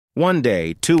One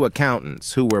day, two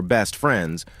accountants, who were best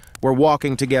friends, were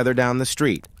walking together down the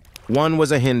street. One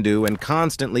was a Hindu and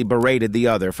constantly berated the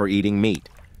other for eating meat.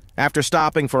 After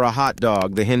stopping for a hot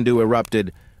dog, the Hindu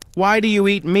erupted, "Why do you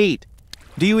eat meat?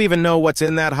 Do you even know what's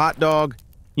in that hot dog?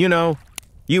 You know,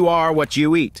 you are what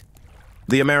you eat."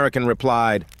 The American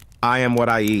replied, "I am what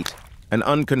I eat," an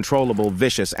uncontrollable,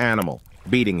 vicious animal,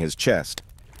 beating his chest.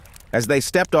 As they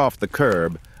stepped off the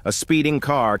curb, a speeding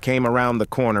car came around the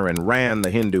corner and ran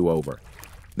the Hindu over.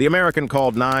 The American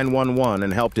called 911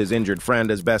 and helped his injured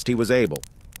friend as best he was able.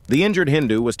 The injured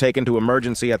Hindu was taken to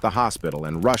emergency at the hospital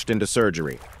and rushed into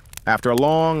surgery. After a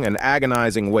long and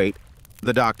agonizing wait,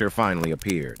 the doctor finally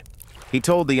appeared. He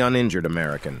told the uninjured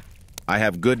American, "I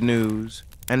have good news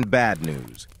and bad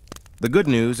news. The good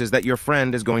news is that your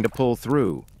friend is going to pull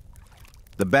through.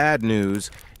 The bad news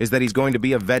is that he's going to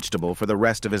be a vegetable for the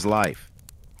rest of his life."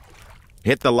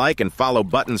 Hit the like and follow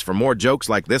buttons for more jokes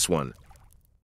like this one.